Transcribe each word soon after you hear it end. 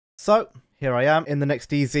So, here I am in the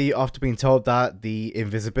next DZ after being told that the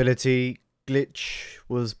invisibility glitch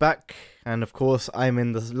was back. And of course, I'm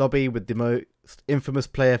in the lobby with the most infamous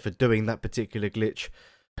player for doing that particular glitch.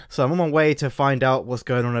 So I'm on my way to find out what's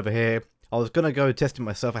going on over here. I was going to go test it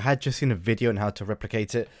myself. I had just seen a video on how to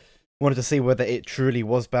replicate it. Wanted to see whether it truly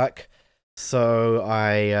was back. So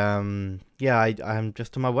I'm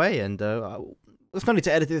just on my way, and there's no need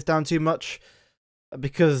to edit this down too much.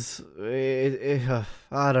 Because,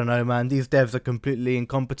 I don't know, man, these devs are completely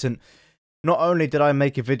incompetent. Not only did I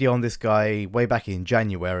make a video on this guy way back in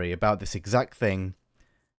January about this exact thing,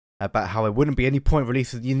 about how it wouldn't be any point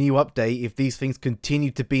releasing the new update if these things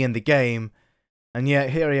continued to be in the game, and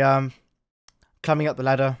yet here I am, climbing up the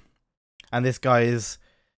ladder, and this guy is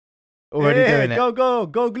already doing it. Go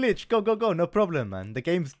glitch, go, no problem, man. The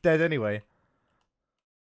game's dead anyway.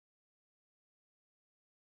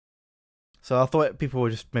 So I thought people were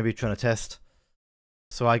just maybe trying to test.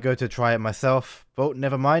 So I go to try it myself. Oh,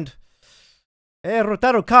 never mind. Hey,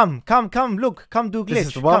 Rotaro, come, look, come do glitch. This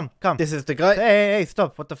is the one. Come. This is the guy. Hey,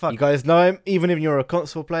 stop, what the fuck? You guys know him, even if you're a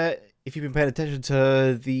console player. If you've been paying attention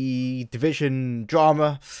to the Division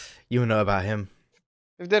drama, you'll know about him.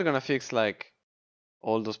 If they're gonna fix, like,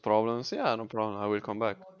 all those problems, yeah, no problem, I will come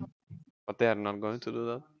back. But they are not going to do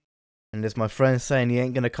that. And there's my friend saying he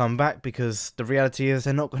ain't going to come back because the reality is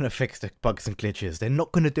they're not going to fix the bugs and glitches. They're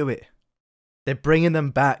not going to do it. They're bringing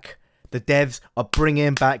them back. The devs are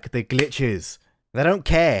bringing back the glitches. They don't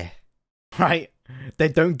care. Right? They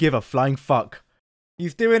don't give a flying fuck.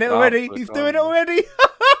 He's doing it already. He's doing it already.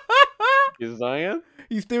 He's doing it?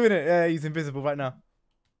 He's doing it. Yeah, he's invisible right now.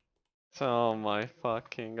 Oh my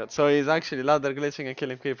fucking god. So he's actually ladder glitching and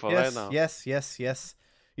killing people right now? Yes.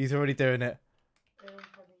 He's already doing it.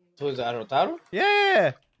 So is that Rotaro?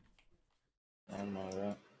 Yeah! Oh my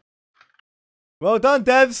god. Well done,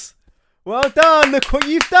 devs! Well done! Look what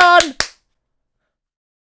you've done!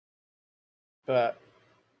 But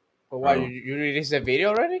why, you released a video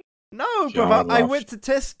already? No, brother, I went to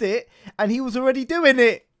test it, and he was already doing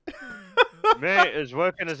it! Mate, it's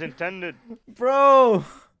working as intended. Bro!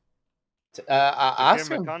 I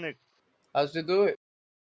asked him how to do it.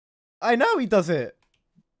 I know he does it.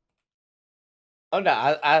 Oh no,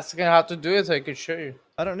 I asked him how to do it so I could show you.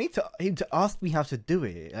 I don't need him to ask me how to do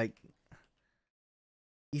it. Like,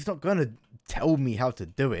 he's not gonna tell me how to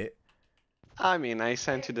do it. I mean, I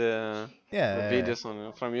sent you the videos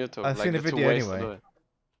from YouTube. I've seen the video anyway.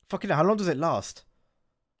 Fucking hell, how long does it last?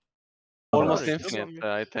 Almost infinite,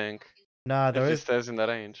 I think. Nah, there is. It stays in the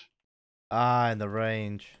range. Ah, in the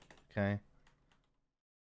range. Okay.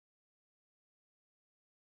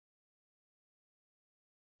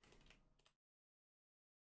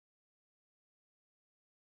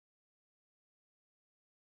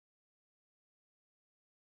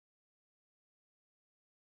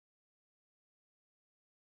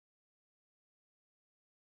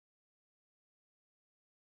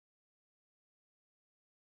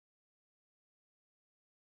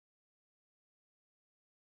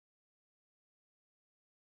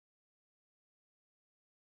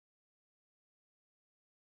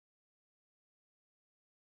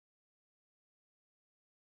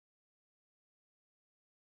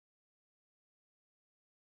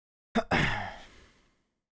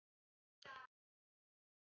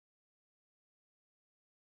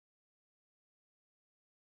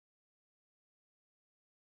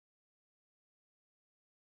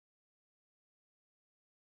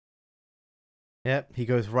 Yep, he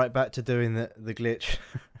goes right back to doing the glitch.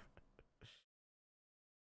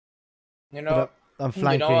 You know, I'm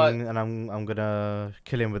flanking, and I'm gonna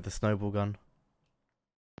kill him with the snowball gun.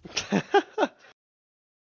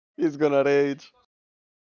 He's gonna rage.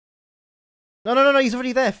 No, he's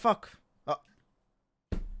already there. Fuck. Oh.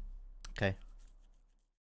 Okay.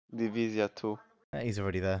 Divisia 2. Yeah, he's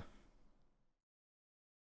already there.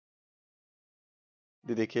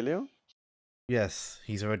 Did he kill you? Yes,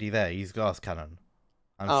 he's already there. He's glass cannon.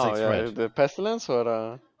 I'm 6 red. The pestilence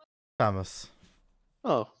or Samus.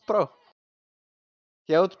 Oh, pro.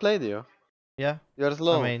 He outplayed you. Yeah. You're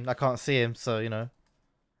slow. I mean, I can't see him, so you know,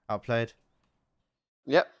 outplayed.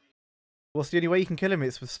 Yep. What's the only way you can kill him?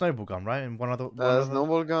 It's with snowball gun, right? And one other.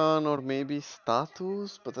 Snowball gun or maybe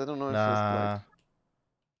status, but I don't know if it's like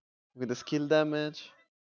with the skill damage,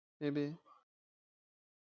 maybe.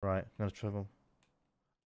 Right, no trouble.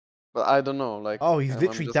 But I don't know, like. Oh, he's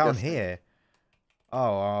literally down guessing. here.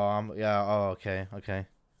 Oh, yeah. Oh, okay.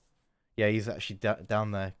 Yeah, he's actually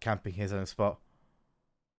down there camping his own spot.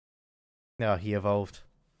 No, he evolved.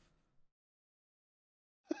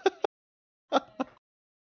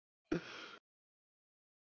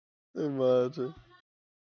 Imagine.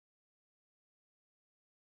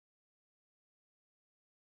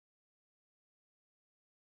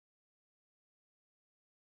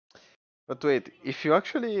 But wait, if you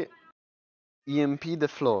actually EMP the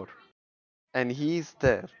floor and he's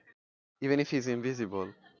there, even if he's invisible,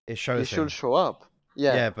 It he shows should him. show up.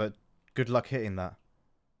 Yeah. Yeah, but good luck hitting that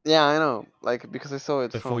Yeah, I know. Like, because I saw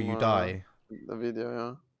it before from you die. the video,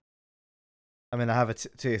 yeah. I mean, I have a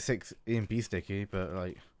tier 6 EMP sticky, but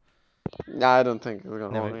like, Yeah, I don't think it's gonna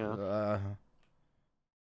never. work,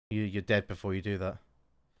 yeah. You're dead before you do that.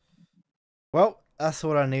 Well, that's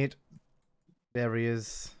all I need. There he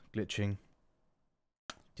is, glitching.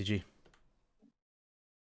 GG.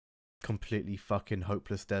 Completely fucking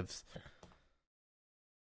hopeless devs.